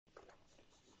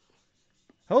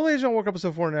Hello, ladies and gentlemen. Welcome to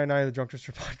episode 499 of the Drunk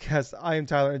Twister podcast. I am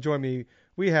Tyler, and join me,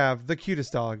 we have the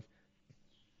cutest dog,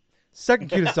 second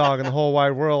cutest dog in the whole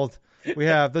wide world. We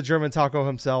have the German taco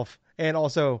himself, and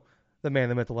also the man,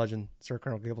 the myth, the legend, Sir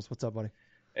Colonel Gables. What's up, buddy?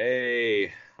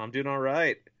 Hey, I'm doing all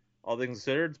right. All things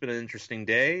considered, it's been an interesting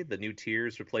day. The new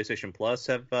tiers for PlayStation Plus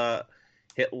have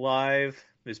hit live.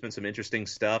 There's been some interesting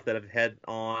stuff that I've had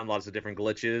on, lots of different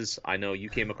glitches. I know you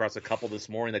came across a couple this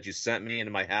morning that you sent me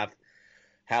into my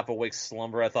half awake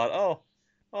slumber. I thought,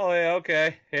 oh yeah,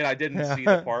 okay, and I didn't see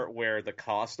the part where the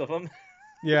cost of them.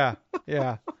 Yeah,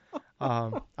 yeah.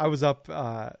 I was up.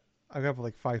 I got up at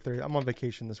like 5:30. I'm on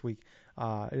vacation this week.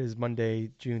 It is Monday,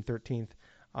 June 13th,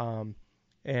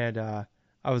 and I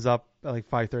was up at like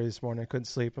 5:30 this morning. I couldn't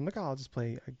sleep. I'm like, oh, I'll just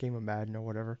play a game of Madden or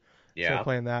whatever. Started Yeah.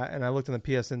 playing that, and I looked in the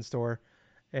PSN store,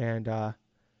 and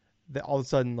all of a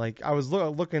sudden, like I was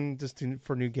looking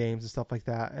for new games and stuff like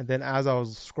that, and then as I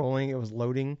was scrolling, it was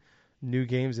loading new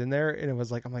games in there, and it was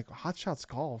like, I'm like, Hot Shots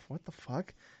Golf, what the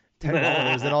fuck? $10.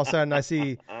 Then all of a sudden, I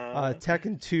see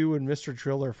Tekken 2 and Mr.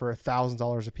 Driller for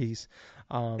 $1,000 a piece.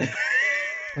 And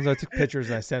so I took pictures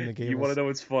and I sent them to You want to Gables. know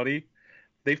what's funny?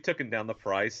 They've taken down the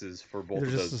prices for both They're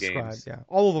of just those subscribed, games. yeah.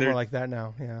 All of them are They're like that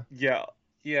now, yeah.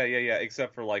 Yeah, yeah.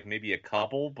 Except for like maybe a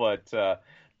couple, but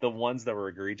the ones that were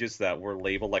egregious that were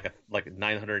labeled like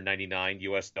 999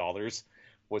 US dollars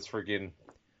was friggin'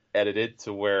 edited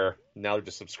to where now they're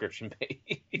just subscription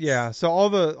based. Yeah, so all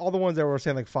the ones that were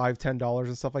saying like $5, $10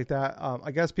 and stuff like that,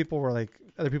 I guess people were like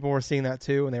other people were seeing that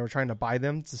too, and they were trying to buy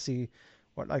them to see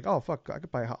what, like, oh fuck, I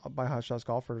could buy Hot Shots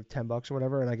Golf for $10 or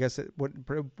whatever, and I guess it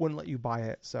wouldn't let you buy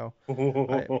it. So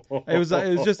it was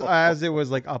just as it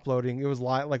was like uploading, it was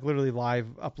live, like literally live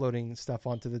uploading stuff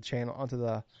onto the channel, onto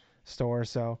the store.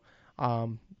 So,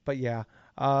 but yeah,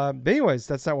 but anyways,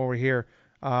 that's not why we're here.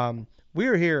 We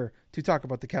are here to talk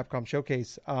about the Capcom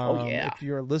Showcase. Oh yeah. If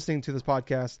you're listening to this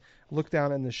podcast, look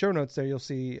down in the show notes there. You'll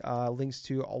see links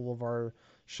to all of our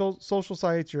social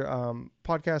sites, your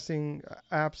podcasting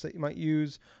apps that you might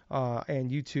use, and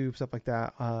YouTube, stuff like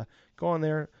that. Go on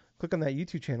there, click on that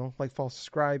YouTube channel, like, follow,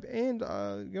 subscribe, and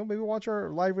maybe watch our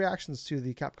live reactions to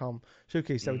the Capcom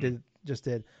Showcase that we Mhm. just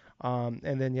did.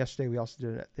 And then yesterday we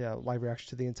also did a live reaction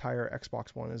to the entire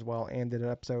Xbox One as well, and did an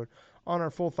episode on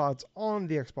our full thoughts on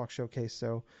the Xbox Showcase.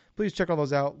 So please check all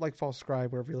those out. Like, follow,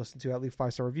 subscribe wherever you listen to it. Leave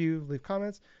 5-star review, leave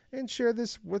comments, and share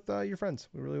this with your friends.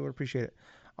 We really would appreciate it.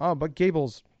 But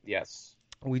Gables, Yes.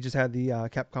 we just had the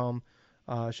Capcom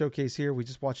showcase here. We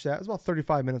just watched that. It was about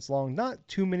 35 minutes long. Not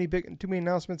too many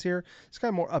announcements here. It's kind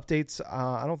of more updates.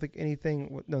 I don't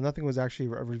think nothing was actually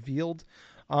revealed.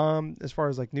 As far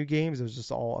as like new games, it was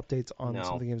just all updates on some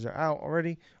of No. the games that are out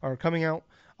already or coming out.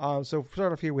 So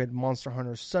start off here, we had Monster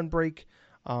Hunter Sunbreak.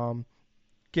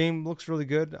 Game looks really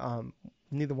good.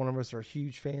 Neither one of us are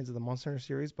huge fans of the Monster Hunter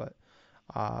series, but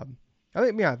I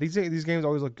think, yeah, these games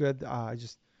always look good. I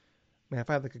just, man, if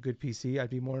I had like a good PC, I'd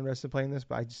be more interested in playing this.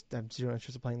 But I'm zero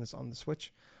interest in playing this on the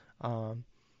Switch.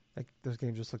 Like, those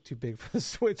games just look too big for the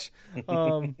Switch. But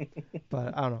I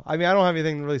don't know. I mean, I don't have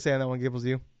anything to really say on that one. Gables, do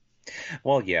you?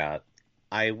 Well, yeah.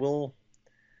 I will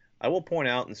I will point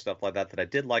out and stuff like that that I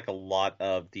did like a lot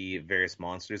of the various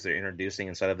monsters they're introducing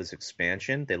inside of this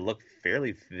expansion. They look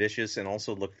fairly vicious and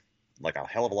also look like a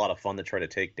hell of a lot of fun to try to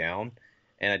take down.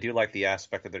 And I do like the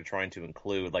aspect that they're trying to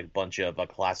include like a bunch of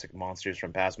classic monsters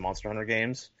from past Monster Hunter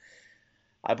games.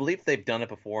 I believe they've done it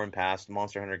before in past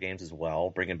Monster Hunter games as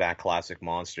well, bringing back classic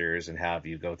monsters and have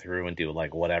you go through and do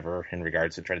like whatever in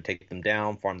regards to try to take them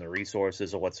down, farm their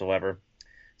resources or whatsoever.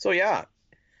 So yeah,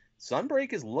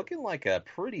 Sunbreak is looking like a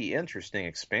pretty interesting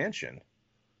expansion.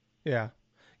 Yeah.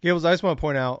 Gables, I just want to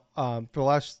point out, for the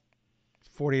last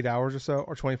 48 hours or so,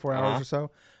 or 24 hours Uh-huh. or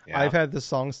so, I've Yeah. had this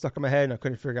song stuck in my head and I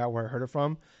couldn't figure out where I heard it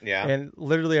from. Yeah. And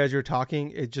literally, as you're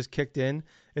talking, it just kicked in.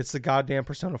 It's the goddamn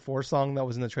Persona 4 song that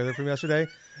was in the trailer from yesterday.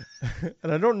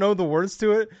 And I don't know the words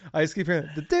to it. I just keep hearing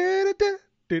I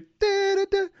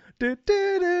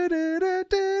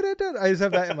just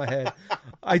have that in my head.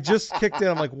 I just kicked in.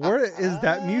 I'm like, where is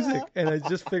that music? And I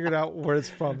just figured out where it's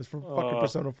from. It's from fucking Uh,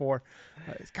 Persona 4.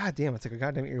 God damn, it's like a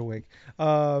goddamn earwig.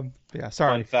 Yeah, Fun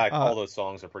sorry. fact, all those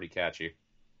songs are pretty catchy.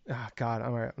 God,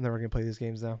 I'm never gonna play these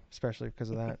games now, especially because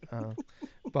of that.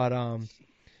 But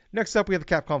next up, we have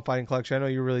the Capcom Fighting Collection. I know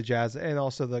you're really jazzed, and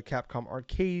also the Capcom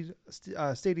Arcade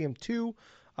Stadium 2.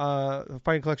 The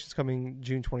Fighting Collection is coming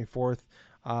June 24th.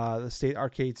 The State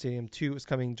Arcade Stadium 2 is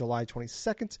coming July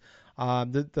 22nd.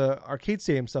 The Arcade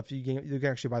Stadium stuff, you can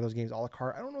actually buy those games a la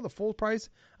carte. I don't know the full price.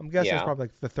 I'm guessing it's Yeah. probably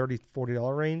like the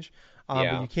 $30-$40 range. But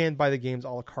Yeah. you can buy the games a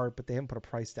la carte, but they haven't put a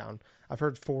price down. I've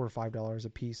heard $4 or $5 a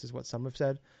piece is what some have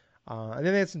said. And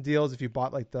then they had some deals if you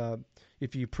bought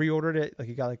if you pre-ordered it, like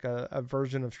you got like a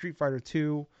version of Street Fighter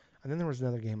 2. And then there was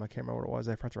another game I can't remember what it was.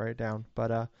 I forgot to write it down.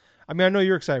 But I mean, I know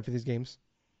you're excited for these games.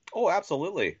 Oh,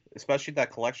 absolutely. Especially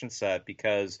that collection set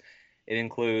because it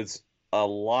includes a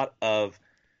lot of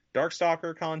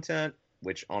Darkstalker content,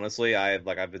 which honestly, I've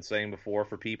been saying before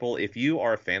for people, if you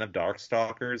are a fan of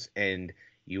Darkstalkers and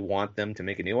you want them to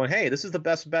make a new one, hey, this is the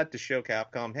best bet to show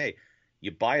Capcom, hey,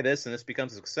 you buy this and this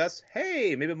becomes a success,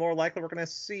 hey, maybe more likely we're going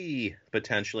to see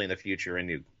potentially in the future a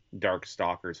new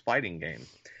Darkstalkers fighting game.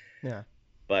 Yeah.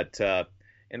 But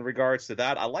in regards to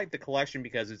that, I like the collection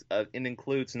because it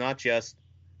includes not just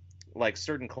like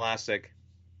certain classic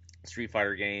Street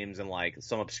Fighter games and like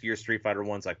some obscure Street Fighter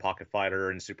ones like Pocket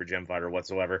Fighter and Super Gem Fighter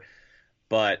whatsoever,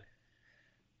 but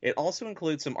it also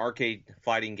includes some arcade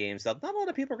fighting games that not a lot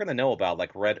of people are going to know about,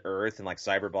 like Red Earth and like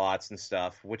Cyberbots and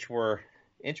stuff, which were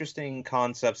interesting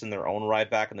concepts in their own right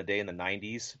back in the day in the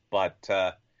 90s. But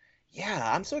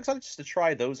yeah, I'm so excited just to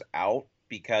try those out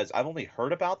because I've only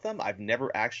heard about them. I've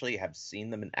never actually have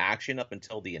seen them in action up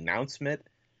until the announcement.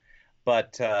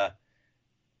 But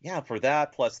yeah, for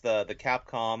that plus the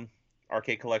Capcom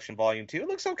Arcade Collection Volume 2, it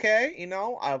looks okay. You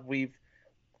know, we've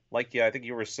like I think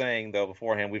you were saying though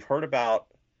beforehand, we've heard about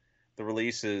the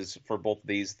releases for both of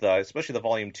these. Especially the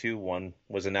Volume 2 one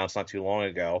was announced not too long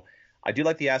ago. I do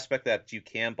like the aspect that you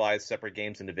can buy separate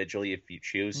games individually if you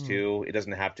choose to. It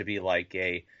doesn't have to be like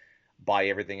a buy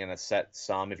everything in a set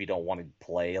sum if you don't want to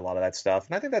play a lot of that stuff.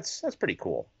 And I think that's pretty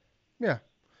cool. Yeah.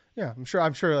 Yeah,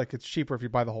 I'm sure like it's cheaper if you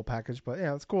buy the whole package, but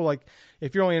yeah, it's cool. Like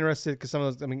if you're only interested, because some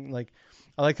of those, I mean, like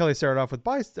I like how they started off with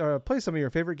play some of your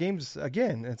favorite games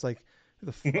again. And it's like,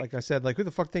 like I said, like who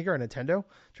the fuck think you're Nintendo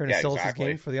trying to sell us this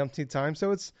game for the umpteenth time?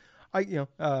 So it's,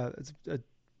 it's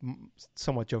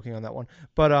somewhat joking on that one,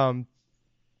 but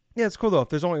yeah, it's cool though. If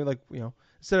there's only like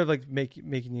instead of like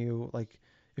making you like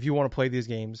if you want to play these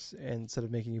games and instead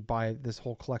of making you buy this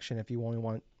whole collection if you only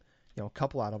want a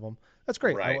couple out of them. That's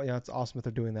great. Right. It's awesome that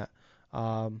they're doing that.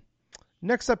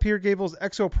 Next up here, Gables,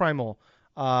 Exoprimal.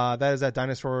 That is that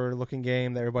dinosaur-looking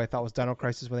game that everybody thought was Dino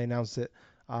Crisis when they announced it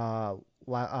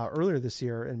earlier this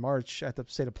year in March at the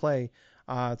State of Play.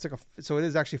 So it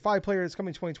is actually 5-player. It's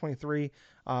coming 2023.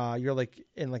 You're like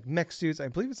in like mech suits. I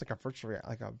believe it's like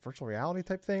a virtual reality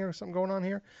type thing or something going on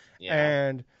here. Yeah.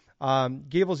 And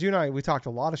Gables, you and I, we talked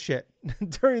a lot of shit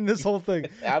during this whole thing.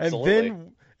 Absolutely.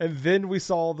 And then we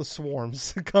saw the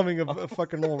swarms coming of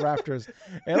fucking little raptors.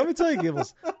 And let me tell you,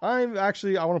 Gables, I want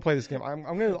to play this game. I'm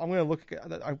gonna look.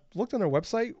 I looked on their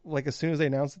website like as soon as they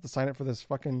announced it to sign up for this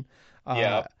fucking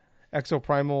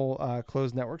Exoprimal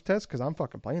closed network test because I'm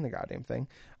fucking playing the goddamn thing.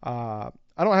 I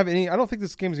don't think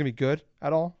this game is gonna be good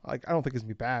at all. Like I don't think it's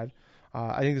gonna be bad.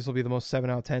 I think this will be the most 7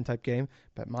 out of 10 type game.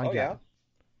 But my God. Yeah.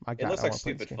 My God, it looks like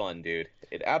stupid fun, dude.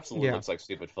 It absolutely looks like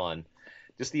stupid fun.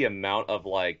 Just the amount of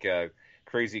like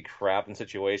crazy crap and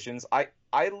situations. I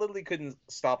literally couldn't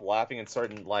stop laughing in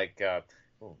certain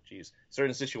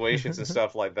certain situations and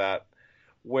stuff like that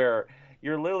where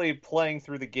you're literally playing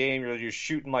through the game, you're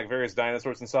shooting like various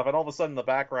dinosaurs and stuff, and all of a sudden in the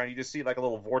background you just see like a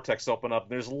little vortex open up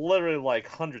and there's literally like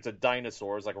hundreds of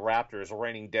dinosaurs like raptors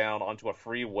raining down onto a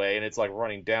freeway, and it's like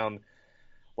running down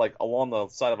like along the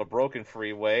side of a broken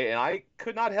freeway, and I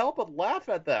could not help but laugh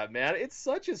at that, man. It's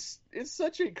such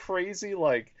a crazy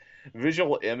like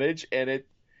visual image, and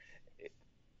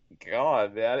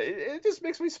God, man, it just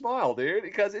makes me smile, dude,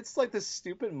 because it's like this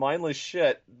stupid mindless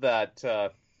shit that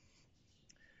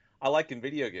I like in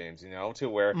video games, to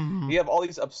where you have all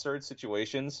these absurd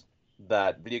situations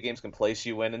that video games can place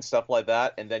you in and stuff like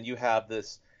that, and then you have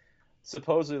this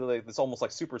supposedly this almost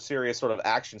like super serious sort of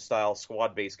action style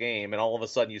squad based game, and all of a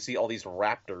sudden you see all these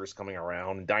raptors coming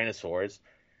around and dinosaurs,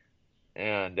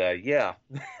 and yeah,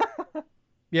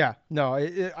 no,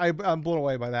 I'm blown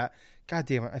away by that. God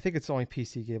damn it, I think it's only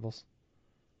PC, Gables.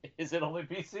 Is it only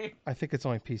PC? I think it's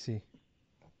only PC.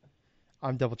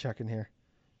 I'm double checking here.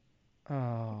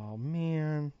 Oh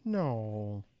man,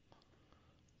 no,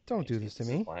 don't do this to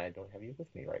me. Why I don't have you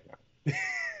with me right now.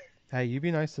 Hey, you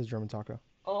be nice to German Taco.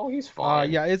 Oh, he's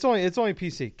fine. Yeah, it's only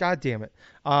PC. God damn it.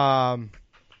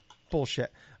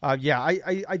 Bullshit. Yeah,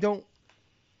 I don't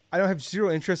have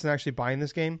zero interest in actually buying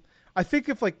this game. I think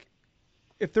if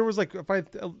there was if I had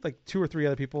like 2 or 3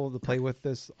 other people to play with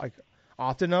this like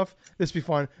often enough, this would be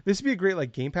fun. This would be a great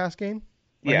like Game Pass game.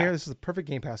 Here, this is a perfect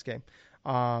Game Pass game.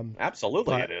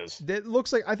 Absolutely, it is. It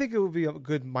looks like I think it would be a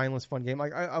good mindless fun game.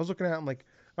 Like I was looking at it, I'm like,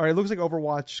 all right, it looks like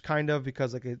Overwatch kind of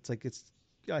because it's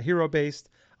hero based.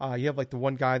 You have like the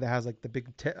one guy that has like the big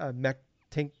mech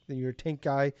tank, your tank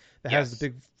guy that has the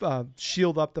big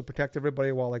shield up to protect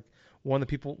everybody while like one of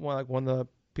the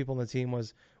people in the team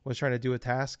was trying to do a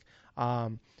task.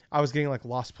 And I was getting like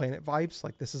Lost Planet vibes.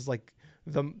 Like this is like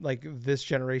this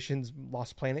generation's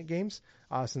Lost Planet games,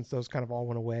 since those kind of all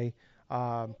went away.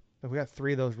 We got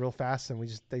 3 of those real fast, and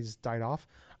they just died off.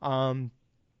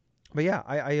 But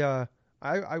yeah,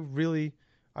 I really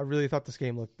thought this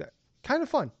game looked kind of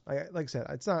fun. Like I said,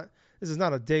 this is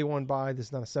not a day one buy. This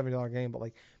is not a $70 game, but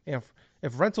like, man,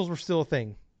 if rentals were still a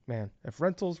thing, I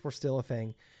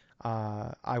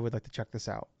would like to check this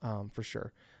out, for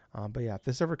sure. But yeah, if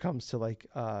this ever comes to like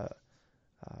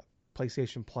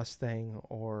PlayStation Plus thing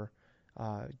or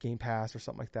Game Pass or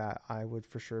something like that, I would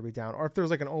for sure be down. Or if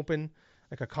there's like an open,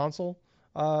 like a console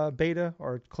beta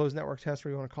or closed network test,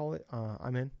 whatever you want to call it,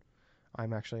 I'm in.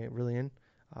 I'm actually really in.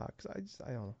 Because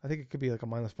I don't know. I think it could be like a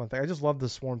mindless fun thing. I just love the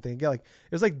swarm thing. Yeah, like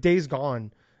it was like Days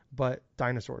Gone, but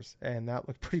dinosaurs, and that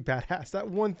looked pretty badass. That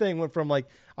one thing went from like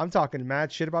I'm talking mad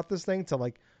shit about this thing to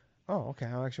like, oh okay,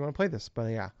 I actually want to play this. But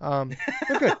yeah, look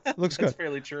good. Looks good. That's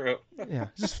fairly true. Yeah,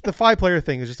 just the 5-player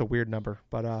thing is just a weird number.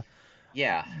 But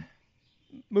yeah.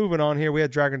 Moving on here, we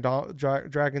had Dragon's Dogma. That's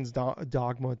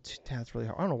really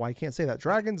hard. I don't know why I can't say that.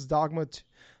 Dragon's Dogma,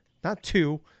 not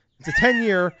 2. It's a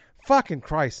 10-year. Fucking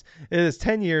Christ! It is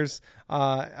 10 years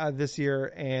this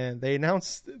year, and they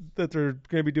announced that they're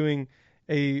going to be doing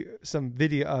some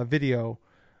video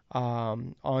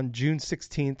on June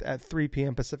 16th at 3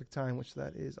 p.m. Pacific time, which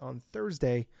that is on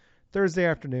Thursday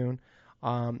afternoon.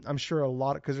 I'm sure a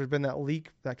lot because there's been that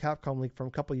Capcom leak from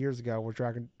a couple of years ago where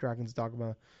Dragon's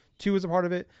Dogma 2 is a part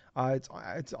of it.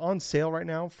 It's on sale right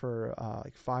now for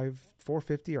like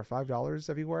 $4.50 or $5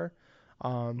 everywhere.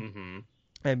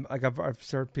 And like I've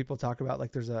heard people talk about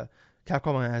like there's a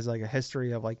Capcom has like a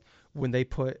history of like when they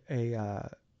put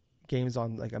games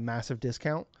on like a massive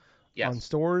discount on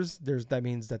stores. That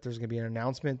means that there's going to be an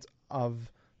announcement of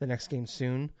the next game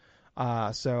soon.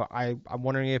 So I'm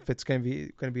wondering if it's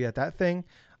going to be at that thing.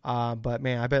 But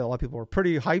man, I bet a lot of people were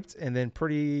pretty hyped and then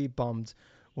pretty bummed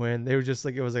when they were just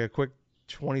like it was like a quick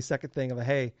 20-second thing of a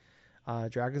hey,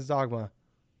 Dragon's Dogma,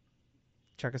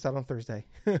 check us out on Thursday.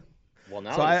 Well,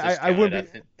 now so that it's I would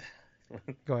discounted,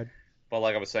 be. Go ahead. Well,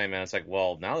 like I was saying, man, it's like,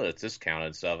 well, now that it's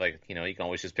discounted stuff, like you can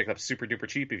always just pick it up super duper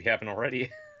cheap if you haven't already.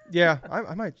 Yeah,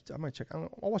 I might check. I'll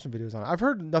watch some videos on it. I've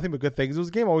heard nothing but good things. It was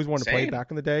a game I always wanted to play back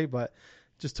in the day, but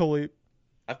just totally.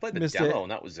 I played the demo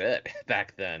and that was it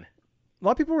back then. A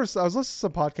lot of people were. I was listening to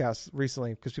some podcasts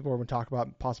recently because people were talking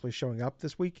about possibly showing up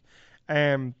this week,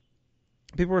 and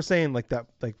people were saying like that,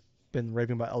 like been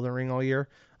raving about Elden Ring all year,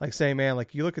 like saying, man,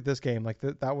 like you look at this game, like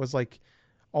that was like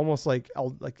almost like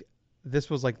this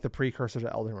was like the precursor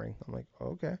to Elden Ring. I'm like,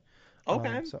 okay.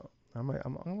 So I'm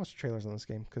gonna watch the trailers on this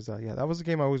game because yeah, that was a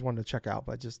game I always wanted to check out,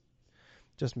 but just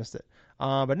missed it.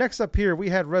 But next up here we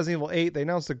had Resident Evil 8. They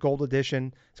announced the Gold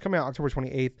Edition. It's coming out October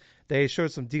 28th. They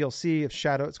showed some DLC of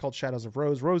Shadow. It's called Shadows of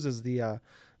Rose. Rose is the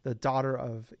daughter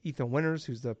of Ethan Winters,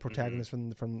 who's the protagonist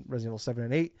from Resident Evil 7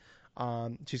 and 8.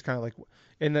 She's kind of like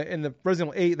in the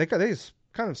Resident Evil 8. They just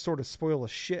kind of sort of spoil the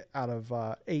shit out of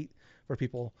 8 for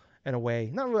people in a way.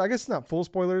 Not really, I guess it's not full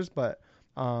spoilers, but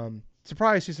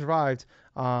surprise, she survived,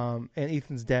 and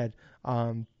Ethan's dead.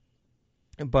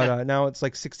 But now it's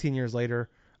like 16 years later,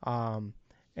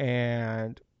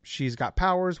 and she's got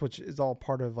powers, which is all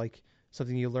part of like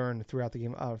something you learn throughout the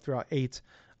game, throughout 8.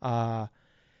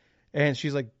 And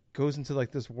she's like goes into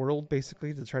like this world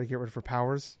basically to try to get rid of her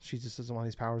powers. She just doesn't want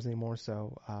these powers anymore.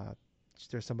 So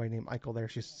there's somebody named Michael there.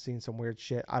 She's seen some weird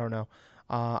shit. I don't know.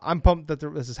 I'm pumped that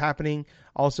this is happening.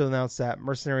 Also announced that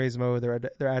Mercenaries mode.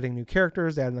 They're adding new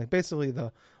characters. They're adding like basically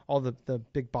all the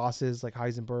big bosses like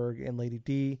Heisenberg and Lady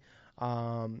D.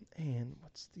 And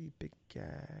what's the big guy?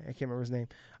 I can't remember his name.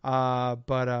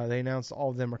 But they announced all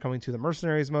of them are coming to the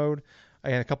Mercenaries mode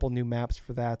and a couple new maps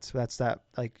for that. So that's that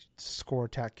like score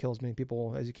attack, kills as many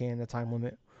people as you can in a time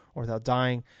limit or without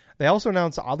dying. They also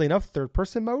announced, oddly enough, third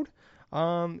person mode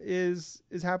is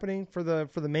happening for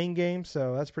the main game.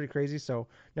 So that's pretty crazy. So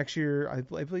next year, I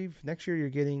believe next year you're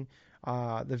getting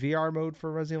the VR mode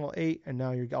for Resident Evil 8, and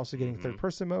now you're also getting third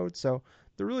person mode. So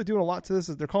they're really doing a lot to this.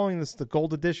 They're calling this the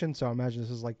Gold Edition. So I imagine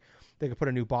this is like they could put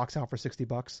a new box out for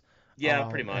 $60. Yeah,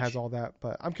 pretty much. It has all that,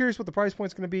 but I'm curious what the price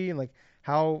point's going to be and like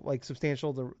how like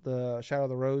substantial the Shadow of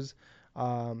the Rose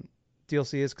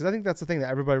DLC is, because I think that's the thing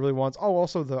that everybody really wants. Oh,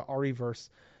 also the RE-verse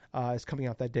is coming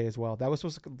out that day as well. That was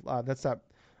supposed to that's that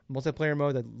multiplayer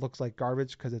mode that looks like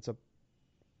garbage because it's a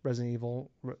Resident Evil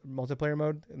multiplayer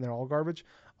mode and they're all garbage.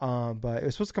 But it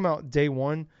was supposed to come out day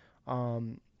one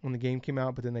when the game came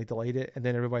out, but then they delayed it, and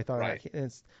then everybody thought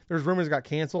there's rumors it got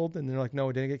canceled, and they're like, no,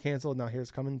 it didn't get canceled. Now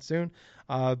here's coming soon.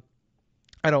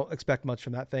 I don't expect much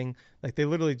from that thing. Like they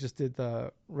literally just did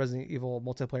the Resident Evil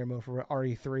multiplayer mode for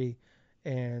RE3,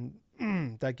 and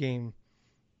that game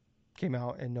came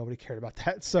out and nobody cared about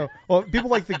that. So, well, people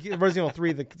like the Resident Evil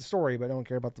 3, the story, but don't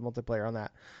care about the multiplayer on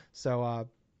that. So,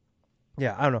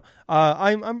 yeah, I don't know.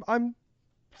 I'm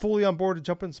fully on board to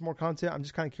jump in some more content. I'm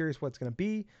just kind of curious what it's going to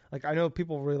be. Like, I know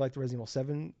people really like the Resident Evil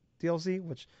 7 DLC,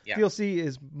 which Yeah. DLC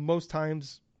is most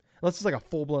times, unless it's like a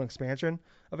full blown expansion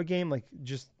of a game, like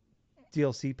just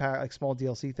DLC pack, like small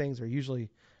DLC things are usually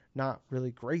not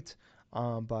really great. But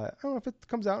I don't know if it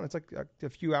comes out and it's like a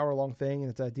few hour long thing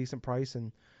and it's at a decent price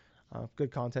and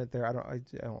good content there. I don't,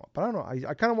 but I don't know.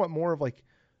 I kind of want more of like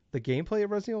the gameplay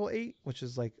of Resident Evil 8, which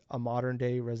is like a modern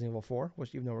day Resident Evil 4,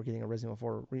 which even though we're getting a Resident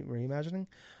Evil 4 reimagining,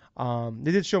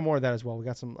 they did show more of that as well. We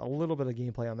got a little bit of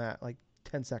gameplay on that, like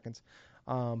 10 seconds.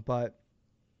 But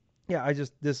yeah,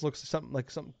 this looks something like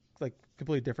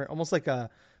completely different, almost like the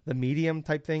medium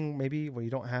type thing, maybe where you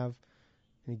don't have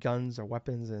any guns or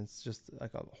weapons, and it's just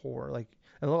like a horror. Like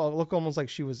it look almost like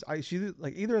she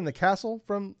like either in the castle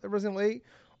from Resident Evil 8,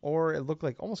 or it looked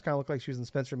like almost kind of looked like she was in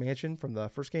Spencer Mansion from the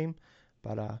first game.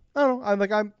 But I don't know. I'm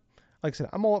like I said,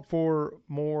 I'm all up for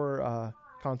more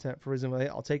content for Resident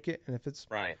Evil 8. I'll take it, and if it's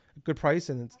Right. a good price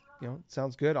and it's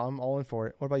sounds good, I'm all in for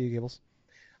it. What about you, Gables?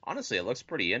 Honestly, it looks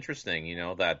pretty interesting,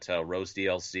 that Rose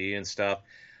DLC and stuff.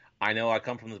 I know I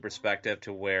come from the perspective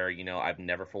to where, I've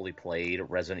never fully played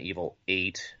Resident Evil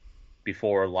 8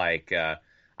 before. Like,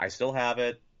 I still have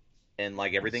it and,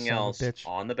 like, everything Son of a else bitch.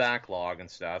 on the backlog and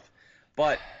stuff.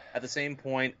 But at the same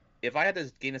point, if I had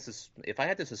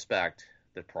to suspect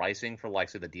the pricing for, like,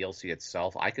 say, the DLC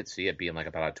itself, I could see it being, like,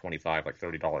 about $25, like,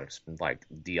 $30, like,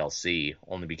 DLC,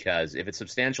 only because if it's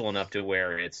substantial enough to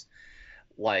where it's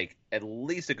like at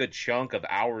least a good chunk of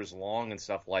hours long and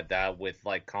stuff like that, with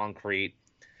like concrete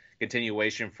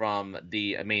continuation from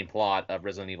the main plot of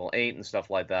Resident Evil 8 and stuff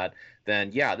like that,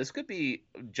 then yeah, this could be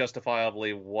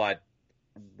justifiably what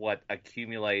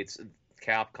accumulates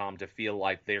Capcom to feel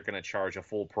like they're going to charge a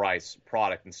full price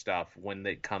product and stuff when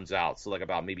it comes out. So like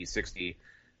about maybe $60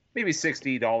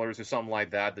 or something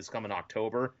like that. That's coming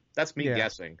October. That's me Yeah.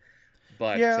 guessing.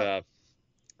 But Yeah. yeah.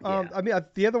 I mean,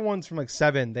 the other ones from like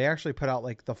 7, they actually put out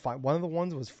like one of the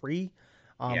ones was free,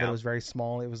 but Yeah. it was very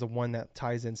small. It was the one that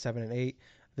ties in 7 and 8.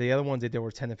 The other ones they did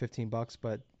were $10 to $15,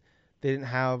 but they didn't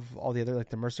have all the other, like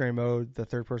the mercenary mode, the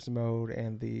third person mode,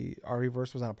 and the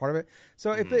RE-verse was not a part of it.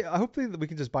 So if they, hopefully we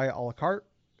can just buy it a la carte,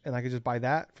 and I could just buy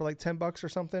that for like $10 or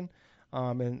something.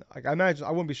 And like I imagine I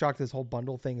wouldn't be shocked if this whole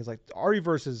bundle thing is like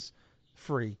RE-verse is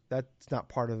free. That's not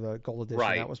part of the gold edition.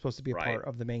 Right. That was supposed to be a Right. part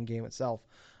of the main game itself.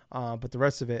 But the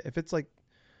rest of it, if it's like,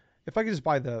 if I could just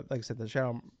buy the, like I said, the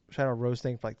Shadow Rose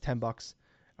thing for like $10,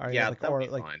 Yeah, like, that would or be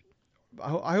like, fine.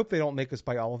 I hope they don't make us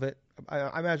buy all of it.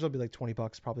 I imagine it'll be like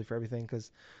 $20 probably for everything, because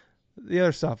the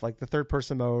other stuff like the third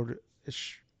person mode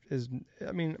is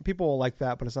I mean, people will like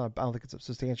that, but it's not. I don't think it's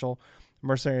substantial.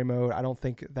 Mercenary mode, I don't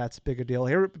think that's big a deal.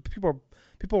 Here, people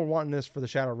are wanting this for the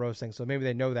Shadow Rose thing, so maybe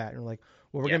they know that and are like,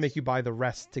 well, we're gonna make you buy the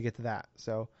rest to get to that.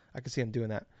 So I can see them doing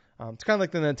that. It's kind of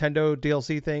like the Nintendo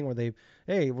DLC thing where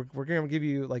we're going to give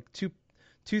you like two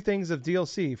things of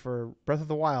DLC for Breath of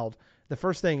the Wild. The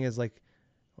first thing is like,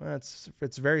 well,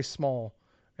 it's very small,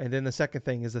 and then the second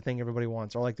thing is the thing everybody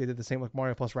wants. Or like they did the same with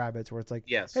Mario plus Rabbids, where it's like,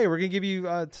 Yes. hey, we're going to give you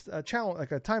a challenge,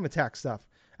 like a time attack stuff,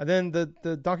 and then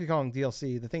the Donkey Kong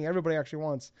DLC, the thing everybody actually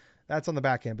wants, that's on the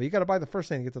back end. But you got to buy the first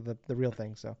thing to get to the real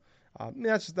thing. So.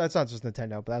 That's not just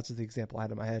Nintendo, but that's just the example I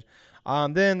had in my head.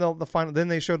 Then the final, then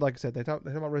they showed, like I said, they talked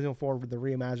about Resident Evil 4 with the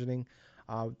reimagining.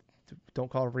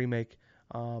 Don't call it a remake.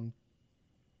 And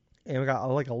we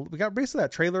got basically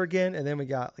that trailer again, and then we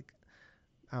got like,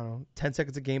 I don't know, 10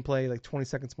 seconds of gameplay, like 20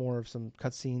 seconds more of some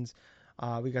cutscenes.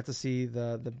 We got to see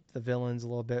the villains a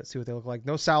little bit, see what they look like.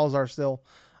 No Salazar still.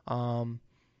 Bummed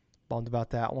about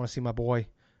that. I want to see my boy. I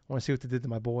want to see what they did to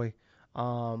my boy.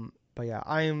 But yeah,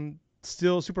 I am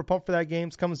still super pumped for that game.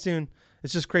 It's coming soon.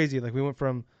 It's just crazy. Like we went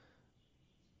from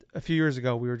a few years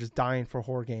ago, we were just dying for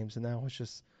horror games, and now it's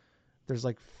just there's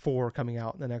like 4 coming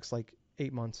out in the next like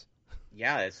 8 months.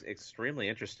 Yeah, it's extremely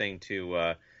interesting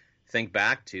to think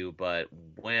back to. But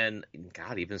when,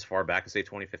 God, even as far back as say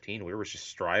 2015, we were just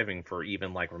striving for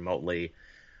even like remotely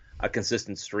a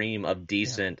consistent stream of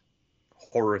decent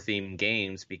horror themed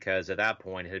games, because at that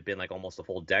point it had been like almost a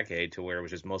full decade to where it was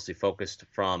just mostly focused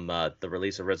from the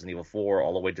release of Resident Evil 4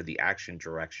 all the way to the action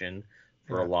direction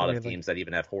for a lot of games that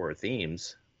even had horror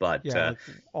themes. But like,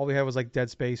 all we had was like Dead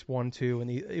Space 1, 2, and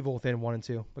Evil Within 1 and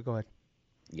 2. But go ahead.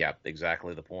 Yeah,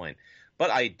 exactly the point. But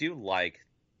I do like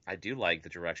the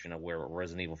direction of where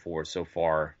Resident Evil 4 so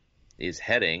far is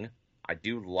heading. I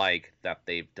do like that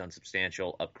they've done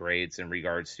substantial upgrades in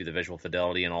regards to the visual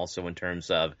fidelity, and also in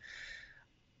terms of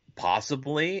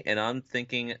possibly, and I'm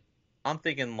thinking I'm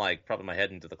thinking like probably my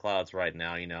head into the clouds right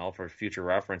now, for future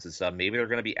reference and stuff. Maybe they're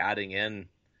going to be adding in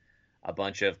a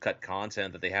bunch of cut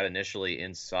content that they had initially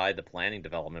inside the planning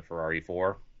development for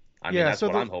RE4. I mean, Yeah, that's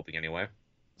what I'm hoping anyway.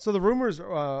 so the rumors,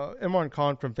 Imran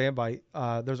Khan from Fanbyte,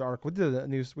 there's an article. We did the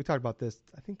news. We talked about this,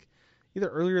 I think, either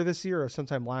earlier this year or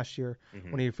sometime last year Hmm.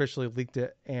 when he officially leaked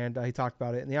it, and he talked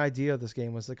about it. And the idea of this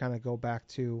game was to kind of go back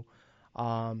to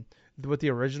um, what the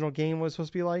original game was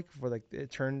supposed to be like, where like it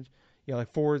turned,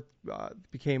 like four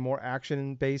became more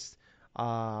action based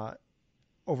uh,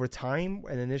 over time,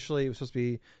 and initially it was supposed to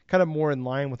be kind of more in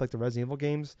line with like the Resident Evil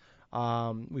games.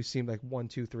 We've seen like 1,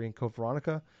 2, 3, and Code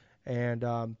Veronica, and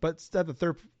but instead the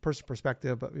third person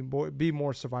perspective, but be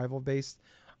more survival based.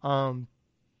 Um,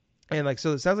 and like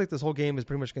so, it sounds like this whole game is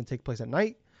pretty much going to take place at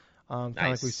night, kind of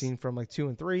like we've Nice. seen from like 2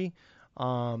 and 3,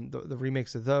 the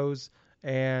remakes of those,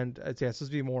 and it's supposed to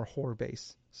be more horror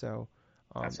based. So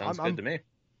That sounds good I'm to me.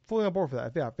 fully on board for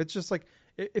that. Yeah, if it's just like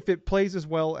if it plays as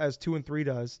well as 2 and 3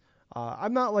 does,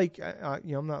 I'm not like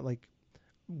I'm not like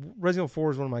Resident Evil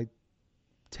 4 is one of my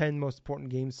 10 most important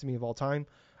games to me of all time.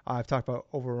 I've talked about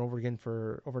over and over again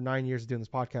for over 9 years of doing this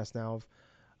podcast now.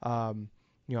 Um,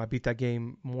 I beat that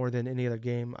game more than any other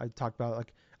game. I talked about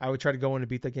like I would try to go in and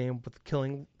beat that game with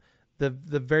killing the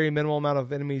very minimal amount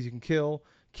of enemies you can kill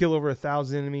over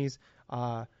 1,000 enemies.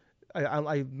 I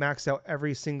maxed out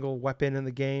every single weapon in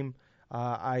the game.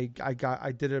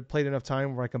 Played enough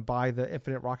time where I can buy the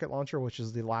infinite rocket launcher, which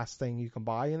is the last thing you can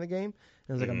buy in the game.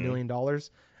 And it's like Hmm. $1 million.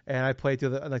 And I played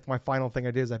through my final thing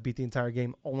I did is I beat the entire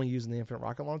game only using the infinite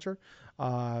rocket launcher.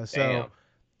 So Damn.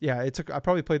 yeah, I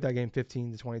probably played that game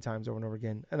 15 to 20 times over and over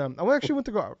again. And I actually went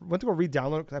to go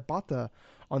re-download it because I bought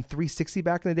on 360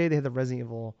 back in the day. They had the Resident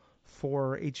Evil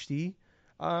 4 HD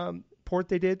port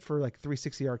they did for like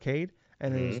 360 arcade,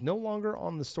 and it is Hmm. no longer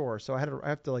on the store. So I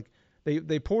have to like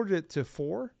they ported it to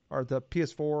 4 or the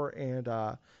PS4 and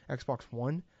Xbox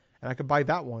One, and I could buy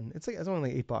that one. It's only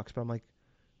like $8, but I'm like,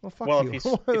 well, fuck Well, you.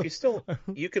 if you still,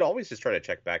 you could always just try to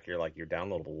check back your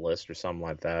downloadable list or something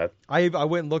like that. I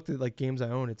went and looked at like games I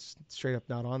own. It's straight up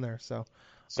not on there. So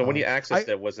So when you I accessed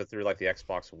it, was it through like the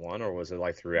Xbox One or was it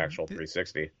like through actual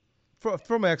 360?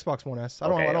 for my Xbox One S. I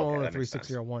Okay, don't okay, own a that makes 360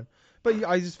 sense. or one, but yeah,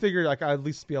 I just figured like I at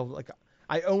least be able to, like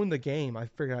I own the game. I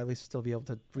figured I'd at least still be able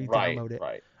to Right, re-download it.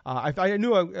 right. I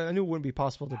knew it wouldn't be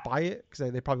possible to buy it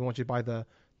because they probably want you to buy the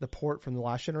port from the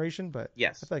last generation, but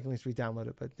I Yes. feel like I can at least re-download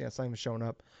it. But yeah, it's not even showing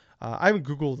up. I haven't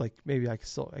Googled like maybe I can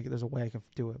still there's a way I can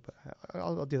do it, but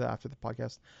I'll do that after the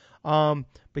podcast.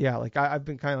 But yeah, like I've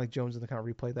been kind of like Jones and kind of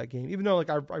replayed that game, even though like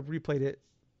I replayed it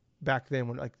back then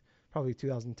when like probably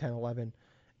 2010, 11,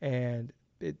 and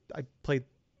I played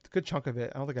a good chunk of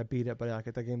it. I don't think I beat it, but like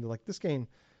at that game, like this game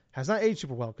has not aged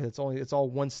super well because it's all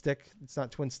one stick. It's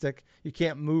not twin stick. You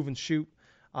can't move and shoot.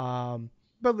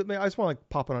 But I just want to like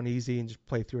pop it on easy and just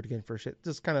play through it again for shit.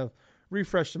 Just kind of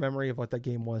refresh the memory of what that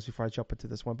game was before I jump into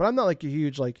this one. But I'm not like a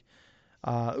huge like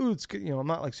it's I'm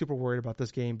not like super worried about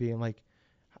this game being like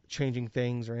changing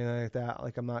things or anything like that.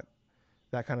 Like I'm not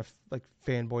that kind of like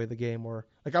fanboy of the game, or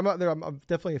like I'm not there. I'm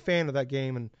definitely a fan of that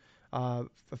game, and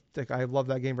like I love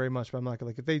that game very much. But I'm not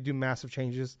like if they do massive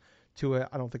changes to it,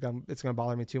 I don't think it's gonna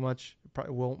bother me too much. It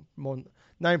probably won't.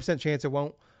 90% chance it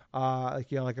won't.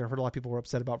 Like I heard a lot of people were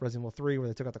upset about Resident Evil 3 where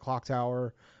they took out the clock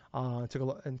tower,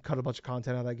 and cut a bunch of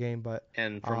content out of that game. But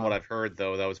And from what um, I've heard,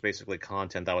 though, that was basically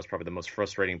content that was probably the most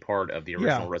frustrating part of the yeah,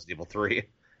 original Resident Evil 3.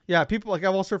 yeah, people like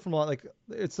I've also heard from a lot like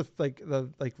it's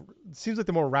it seems like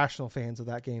the more rational fans of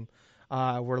that game,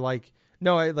 were like,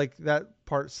 no, like that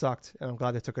part sucked, and I'm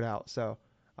glad they took it out. So,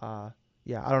 uh,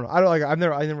 yeah, I don't know. I don't like. I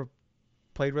never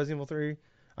played Resident Evil 3.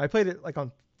 I played it like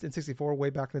on in 64 way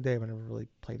back in the day, but I never really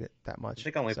played it that I much.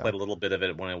 think I only played So a little bit of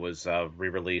it when it was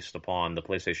re-released upon the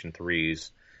PlayStation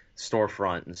 3's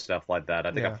storefront and stuff like that.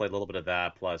 I think I yeah, played a little bit of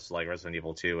that plus like Resident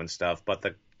Evil 2 and stuff. But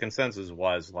the consensus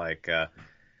was like,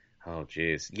 oh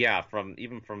geez, yeah, from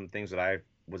things that I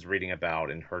was reading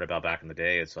about and heard about back in the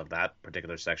day, it's of that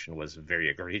particular section was very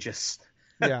egregious.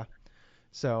 yeah.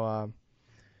 So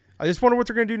I just wonder what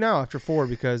they're gonna do now after 4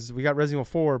 because we got Resident Evil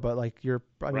 4, but like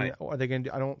I mean, Right. are they gonna do?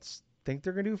 I don't think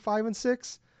they're gonna do 5 and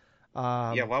 6.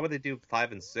 Yeah, Um, why would they do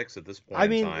 5 and 6 at this point I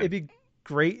in mean, it'd time? be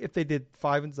great if they did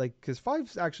 5 and like because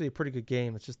 5's actually a pretty good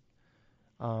game. It's just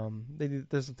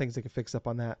there's some things they could fix up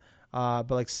on that.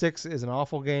 But like 6 is an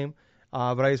awful game.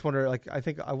 But I just wonder like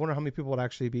I wonder how many people would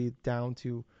actually be down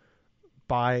to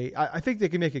buy. I think they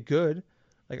can make it good.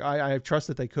 Like I trust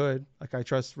that they could. Like I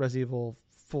trust Resident Evil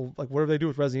full like whatever they do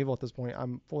with Resident Evil at this point,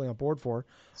 I'm fully on board for.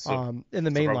 So, In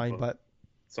the so main line, from but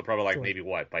So probably like Sure. maybe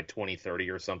what, by 2030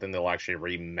 or something, they'll actually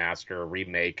remaster,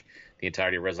 remake the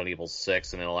entirety of Resident Evil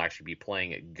 6, and it'll actually be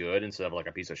playing it good instead of like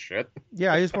a piece of shit.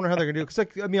 Yeah, I just wonder how they're gonna do it. Because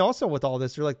like, I mean, also with all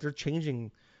this, they're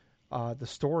changing the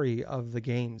story of the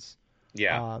games.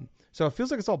 Yeah. So it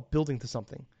feels like it's all building to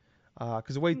something.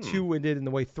 Because the way Hmm. two ended and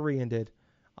the way three ended,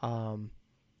 um,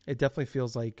 it definitely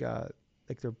feels like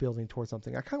they're building towards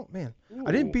something. I kind of man,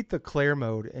 I didn't Ooh, beat the Claire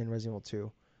mode in Resident Evil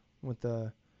 2 with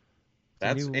the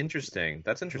that's new interesting.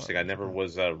 That's interesting. I what was it never called?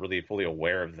 was really fully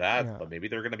aware of that, Yeah, but maybe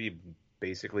they're going to be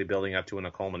basically building up to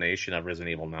a culmination of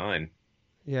Resident Evil 9.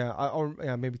 yeah, or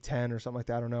yeah, maybe 10 or something like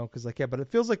that. I don't know because like yeah, but it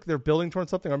feels like they're building towards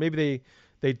something, or maybe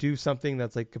they do something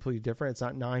that's like completely different. It's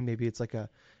not nine, maybe it's like a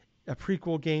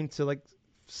prequel game to like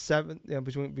seven,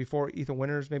 between before Ethan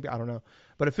Winters, maybe I don't know,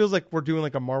 but it feels like we're doing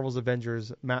like a Marvel's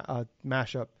Avengers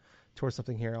mashup towards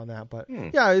something here on that. But Hmm.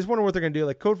 yeah, I just wonder what they're gonna do.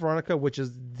 Like Code Veronica, which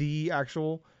is the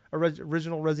actual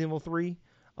original Resident Evil 3,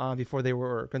 before they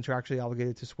were contractually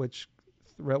obligated to switch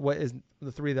what is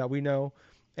the three that we know,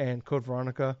 and Code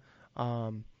Veronica.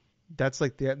 Um, that's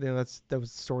like that was the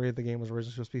story of the game was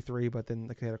originally supposed to be three, but then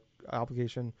like they had an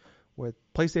obligation with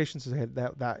PlayStation, so they had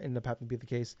that ended up having to be the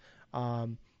case.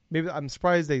 Um, maybe I'm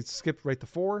surprised they skipped right to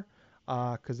four,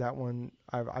 because that one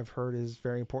I've heard is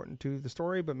very important to the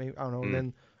story. But maybe I don't know. And Hmm.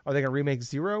 then are they gonna remake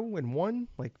zero and one?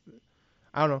 Like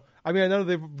I don't know. I mean I know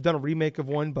they've done a remake of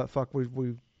one, but fuck, we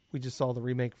just saw the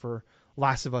remake for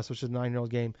Last of Us, which is a 9-year-old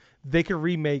game. They could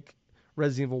remake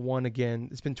Resident Evil 1 again.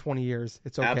 It's been 20 years.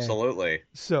 It's okay. Absolutely.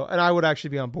 So, and I would actually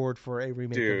be on board for a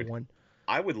remake of Dude, one.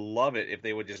 I would love it if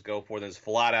they would just go for this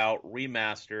flat out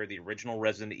remaster the original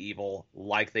Resident Evil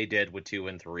like they did with 2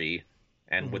 and 3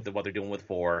 and Mm-hmm. with what they're doing with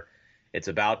 4. It's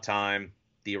about time.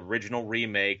 The original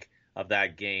remake of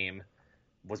that game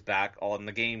was back on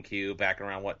the GameCube back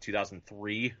around what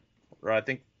 2003, or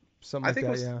Something I like think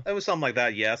that, yeah. it was something like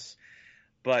that, yes.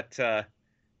 But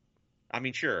I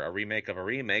mean, sure, a remake of a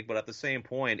remake, but at the same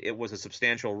point, it was a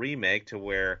substantial remake to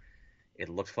where it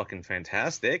looked fucking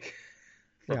fantastic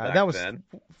for Yeah, that back was then.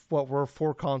 what we're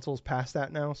 4 consoles past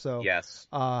that now. So, Yes.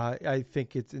 I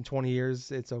think it's in 20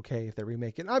 years, it's okay if they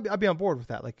remake it. I'd be on board with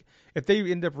that. Like, if they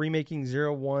end up remaking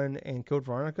Zero One and Code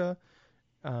Veronica,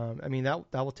 I mean that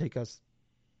will take us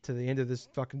to the end of this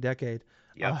fucking decade.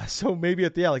 Yep. So maybe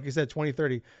at the like you said,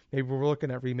 2030, maybe we're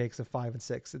looking at remakes of 5 and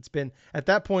 6. It's been at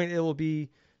that point it will be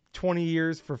 20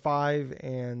 years for 5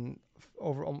 and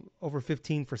over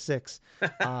 15 for 6.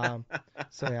 Um,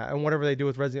 so yeah, and whatever they do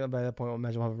with Resident Evil by that point, we'll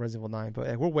imagine we'll have a Resident Evil 9. But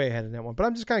yeah, we're way ahead in that one. But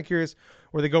I'm just kind of curious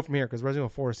where they go from here because Resident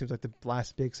Evil 4 seems like the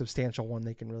last big substantial one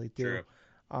they can really do. True.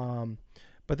 Um,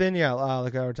 but then yeah,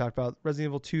 like I already talked about, Resident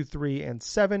Evil 2, 3, and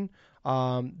 7.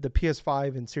 The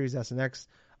PS5 and Series S and X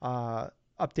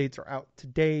updates are out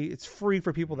today. It's free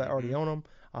for people that already Hmm. own them.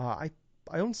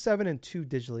 I own 7 and 2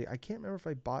 digitally. I can't remember if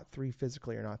I bought 3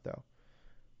 physically or not though.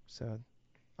 So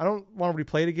I don't want to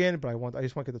replay it again, but I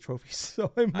just want to get the trophies.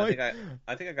 So I I might, think I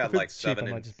I think I if got like it's cheap, I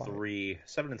might just buy it.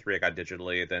 7 and 3 I got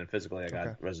digitally, then physically I got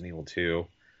Okay. Resident Evil 2.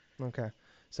 Okay.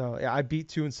 So yeah, I beat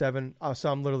 2 and 7.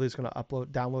 So I'm literally just gonna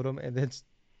download them, and then just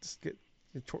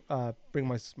bring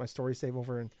my story save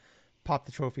over and pop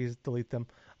the trophies, delete them.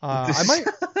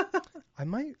 I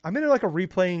might, I'm in like a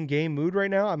replaying game mood right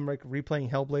now. I'm like replaying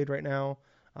Hellblade right now.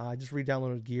 I just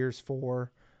re-downloaded Gears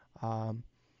 4. Um,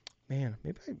 man,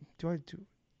 maybe do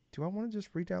I want to just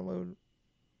re-download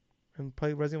and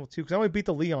play Resident Evil 2? Because I only beat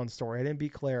the Leon story. I didn't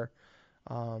beat Claire.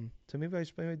 So maybe I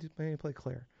should maybe play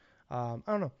Claire. I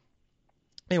don't know.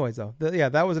 Anyways, though, yeah,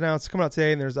 that was announced coming out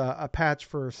today, and there's a patch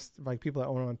for like people that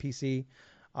own it on PC.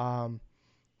 Um,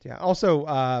 yeah. Also,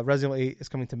 Resident Evil 8 is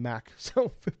coming to Mac,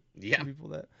 so for Yeah.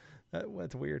 people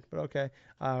that's weird, but okay.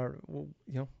 Well,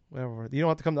 whatever. You don't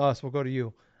have to come to us. We'll go to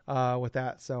you with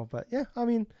that. So, but yeah, I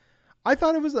mean, I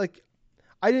thought it was like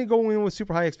I didn't go in with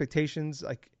super high expectations.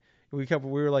 Like we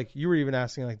were like you were even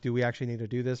asking like, do we actually need to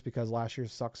do this because last year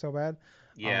sucked so bad?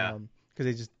 Yeah. Because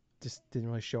they just didn't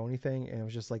really show anything, and it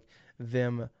was just like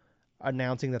them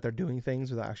announcing that they're doing things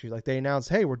without actually like they announced,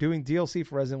 hey, we're doing DLC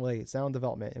for Resident Evil 8. It's now in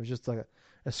development. It was just like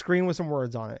a screen with some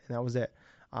words on it, and that was it.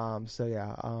 So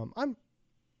yeah,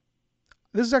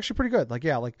 this is actually pretty good. Like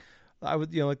yeah, like I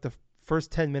would like the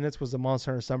first 10 minutes was the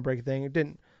Monster Hunter Sunbreak thing. It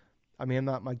didn't. I mean, I'm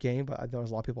not my game, but I know there's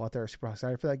a lot of people out there are super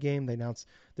excited for that game. They announced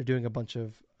they're doing a bunch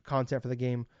of content for the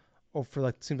game, for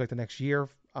like seems like the next year.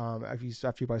 After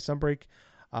you buy Sunbreak,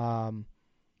 um,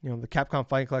 the Capcom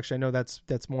Fighting Collection. I know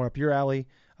that's more up your alley.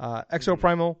 Exo Hmm.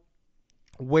 Primal,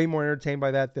 way more entertained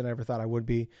by that than I ever thought I would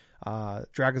be.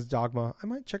 Dragon's Dogma. I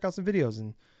might check out some videos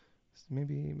and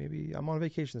maybe I'm on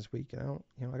vacation this week and I don't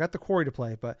I got the quarry to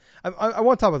play, but I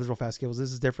want to talk about this real fast, Gables.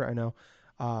 This is different. I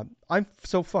know. I'm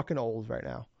so fucking old right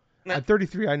now. I'm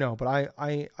 33, I know, but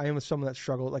I am someone that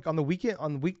struggled. Like on the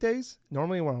weekdays,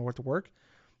 normally when I went to work,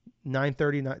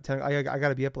 9:30, 10, I got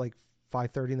to be up at like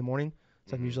 5:30 in the morning.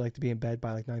 So I'm Hmm. usually like to be in bed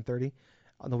by like 9:30.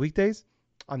 On the weekdays,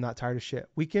 I'm not tired of shit.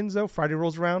 Weekends though, Friday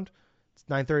rolls around, it's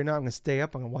 9:30 now. I'm gonna stay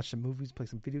up. I'm gonna watch some movies, play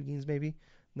some video games maybe.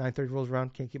 9:30 rolls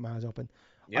around, can't keep my eyes open.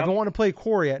 I've Yep. been wanting to play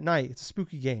Quarry at night. It's a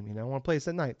spooky game, I want to play this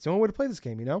at night. It's the only way to play this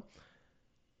game. I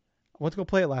went to go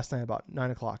play it last night about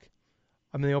 9 o'clock.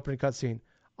 I'm in the opening cutscene.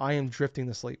 I am drifting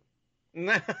to sleep.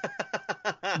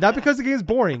 Not because the game's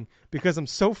boring, because I'm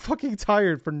so fucking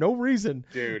tired for no reason.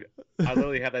 Dude, I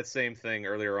literally had that same thing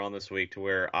earlier on this week to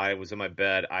where I was in my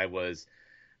bed. I was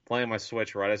playing my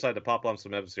Switch, right? I decided to pop on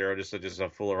some F-Zero just to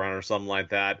fool around or something like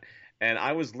that. And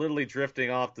I was literally drifting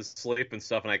off to sleep and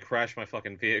stuff, and I crashed my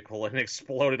fucking vehicle and it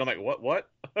exploded. I'm like, what?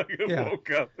 I Yeah,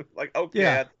 woke up. Like, okay,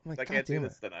 yeah. I'm I like, God can't see damn it.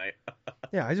 this tonight.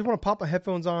 Yeah, I just want to pop my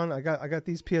headphones on. I got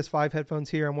these PS5 headphones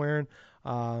here I'm wearing,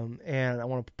 and I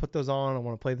want to put those on. I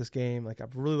want to play this game. Like I'm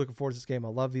really looking forward to this game. I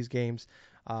love these games,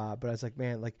 but I was like,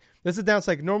 man, like this is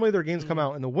downside. Like, normally their games come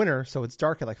out in the winter, so it's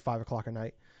dark at like 5 o'clock at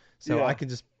night. So I Yeah. can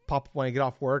just pop when I get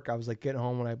off work. I was like getting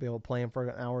home when I'd be able to play them for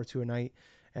an hour or two a night.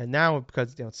 And now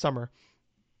because it's summer,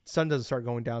 sun doesn't start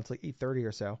going down to like 8:30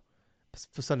 or so.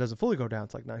 The sun doesn't fully go down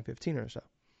to like 9:15 or so.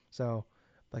 So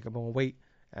like I'm gonna wait.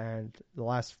 And the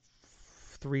last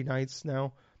 3 nights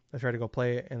now, I try to go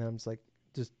play it, and I'm just like,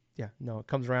 yeah, no. It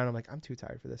comes around, I'm like, I'm too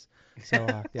tired for this.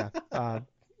 So yeah,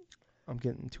 I'm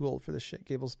getting too old for this shit,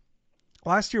 Gables.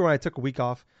 Last year when I took a week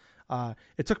off,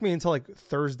 it took me until like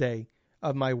Thursday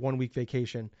of my 1 week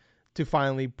vacation to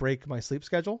finally break my sleep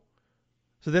schedule.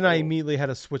 So then I Oh. immediately had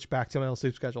to switch back to my old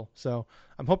sleep schedule. So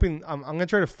I'm hoping I'm gonna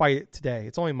try to fight it today.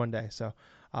 It's only Monday, so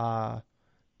but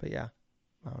yeah,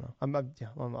 I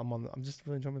don't know. I'm just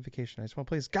really enjoying my vacation. I just want to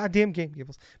play this goddamn game,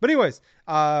 Gables. But anyways,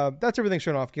 that's everything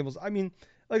shown off, Gables. I mean,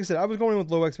 like I said, I was going in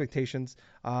with low expectations.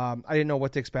 I didn't know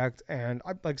what to expect, and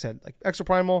like I said, like Extra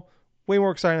Primal, way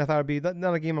more exciting than I thought it'd be.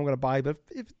 Not a game I'm going to buy, but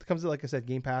if it comes to, like I said,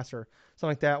 Game Pass or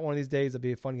something like that, one of these days, it'd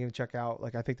be a fun game to check out.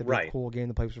 Like I think that'd be a Right. cool game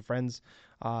to play with your friends.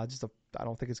 I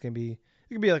don't think it's gonna be.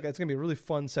 It could be like it's gonna be a really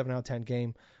fun 7 out of 10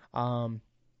 game. Um,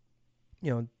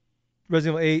 you know,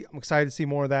 Resident Evil 8. I'm excited to see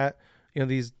more of that.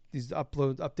 These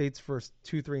updates for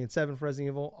 2, 3, and 7 for Resident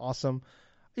Evil. Awesome.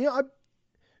 I'm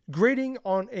grading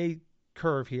on a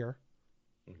curve here.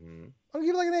 Hmm. I'm gonna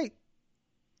give it like an 8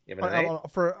 Give it an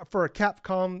 8? for a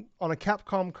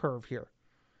Capcom curve here.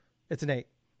 It's an 8.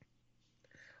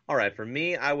 All right, for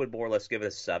me, I would more or less give it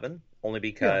a 7, only Yeah,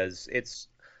 because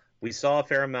we saw a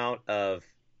fair amount of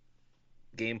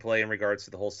gameplay in regards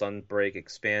to the whole Sunbreak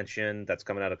expansion that's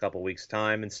coming out a couple weeks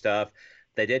time and stuff.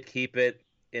 They did keep it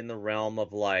in the realm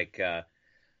of like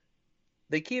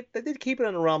they did keep it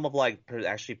in the realm of like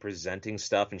actually presenting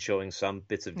stuff and showing some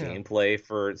bits of yeah, gameplay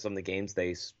for some of the games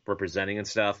they were presenting and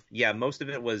stuff. Yeah, most of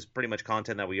it was pretty much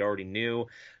content that we already knew,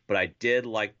 but I did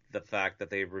like the fact that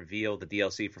they revealed the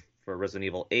DLC for Resident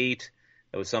Evil 8.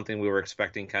 It was something we were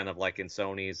expecting, kind of like in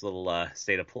Sony's little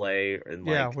state of play, and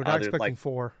yeah. like We're not other expecting like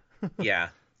 4. yeah,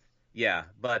 yeah.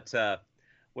 But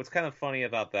what's kind of funny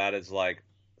about that is like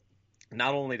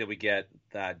not only did we get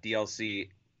that DLC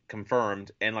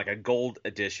confirmed and like a gold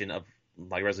edition of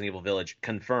like Resident Evil Village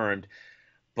confirmed,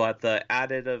 but the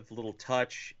additive little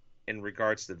touch in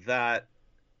regards to that,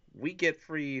 we get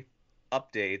free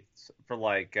updates for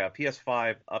like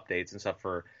PS5 updates and stuff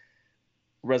for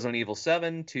Resident Evil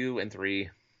 7, 2, and 3.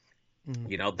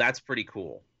 Mm. That's pretty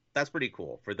cool. That's pretty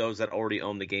cool. For those that already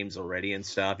own the games already and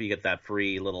stuff, you get that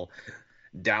free little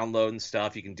download and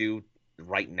stuff you can do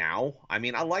right now. I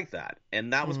mean, I like that.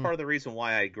 And that was Mm. part of the reason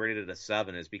why I graded it a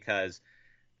 7 is because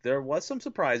there was some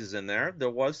surprises in there. There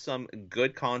was some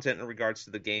good content in regards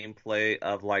to the gameplay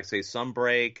of like say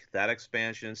Sunbreak, that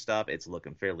expansion and stuff. It's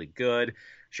looking fairly good.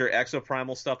 Sure,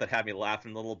 Exoprimal stuff that had me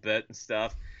laughing a little bit and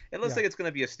stuff. It looks Yeah, like it's going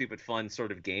to be a stupid fun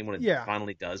sort of game when it yeah.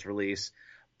 finally does release.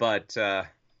 But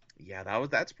yeah,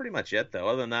 that's pretty much it though.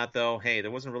 Other than that though, hey, there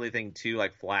wasn't really anything too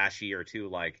like flashy or too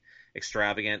like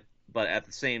extravagant. But at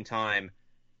the same time,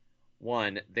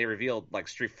 one, they revealed like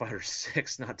Street Fighter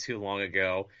 6 not too long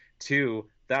ago. Two,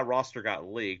 that roster got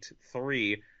leaked.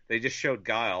 Three, they just showed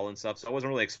Guile and stuff, so I wasn't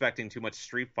really expecting too much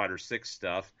Street Fighter 6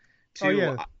 stuff. Oh Two,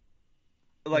 yeah, yeah,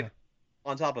 like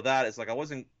on top of that, it's like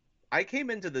I came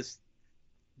into this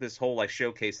whole like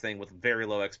showcase thing with very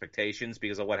low expectations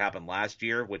because of what happened last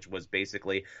year, which was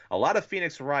basically a lot of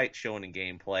Phoenix Wright showing in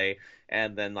gameplay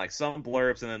and then like some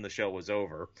blurbs and then the show was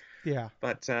over. yeah,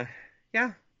 But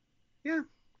yeah, yeah,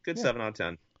 good yeah. 7 out of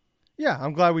 10. Yeah,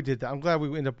 I'm glad we did that. I'm glad we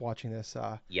ended up watching this.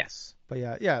 Yes. But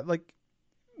yeah, like,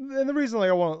 and the reason like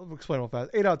I want to explain real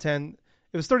fast, 8 out of 10.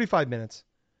 It was 35 minutes.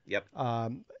 Yep.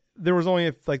 Um, there was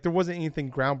only like there wasn't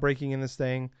anything groundbreaking in this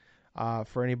thing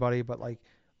for anybody, but like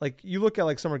you look at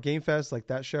like Summer Game Fest, like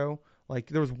that show, like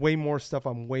there was way more stuff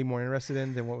I'm way more interested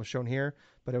in than what was shown here,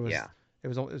 but Yeah. it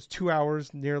was 2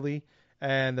 hours nearly,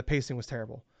 and the pacing was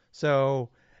terrible. So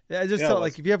I just Yeah, it felt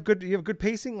like was. if you have good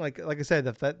pacing, like I said,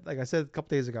 if that like I said a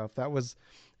couple days ago, if that was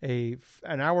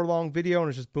an hour long video and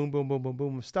it's just boom boom boom boom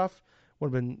boom of stuff,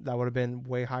 would have been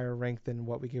way higher ranked than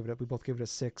what we gave it. We both gave it a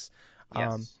 6.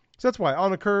 Yes. So that's why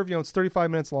on the curve, it's 35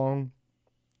 minutes long.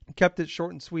 Kept it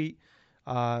short and sweet.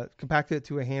 Compacted it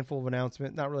to a handful of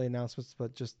announcements, not really announcements,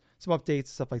 but just some updates,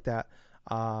 stuff like that.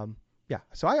 Yeah,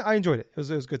 so I enjoyed it. It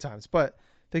was good times. But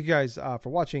thank you guys for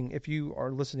watching. If you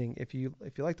are listening, if you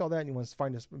liked all that and you want to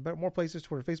find us more places,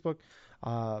 Twitter, Facebook,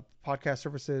 podcast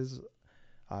services,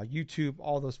 YouTube,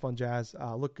 all those fun jazz.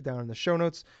 Look down in the show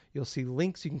notes. You'll see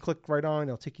links you can click right on.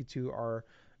 It'll take you to our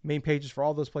main pages for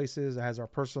all those places. It has our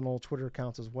personal Twitter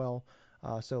accounts as well.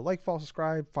 So like, follow,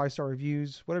 subscribe, 5-star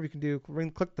reviews, whatever you can do.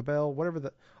 Click the bell,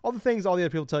 all the things all the other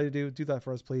people tell you to do that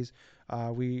for us, please.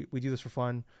 We do this for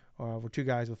fun. We're two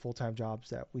guys with full-time jobs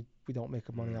that we don't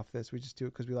make money off this. We just do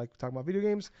it because we like talking about video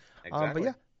games. But Exactly.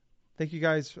 yeah, thank you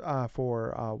guys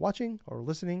for watching or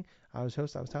listening. I was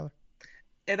host. I was Tyler.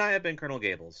 And I have been Colonel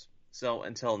Gables. So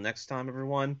until next time,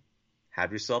 everyone,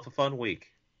 have yourself a fun week.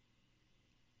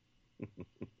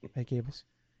 Hey, Gables.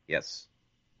 Yes.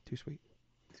 Too sweet.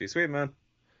 Too sweet, man.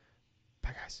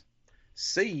 Bye, guys.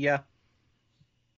 See ya.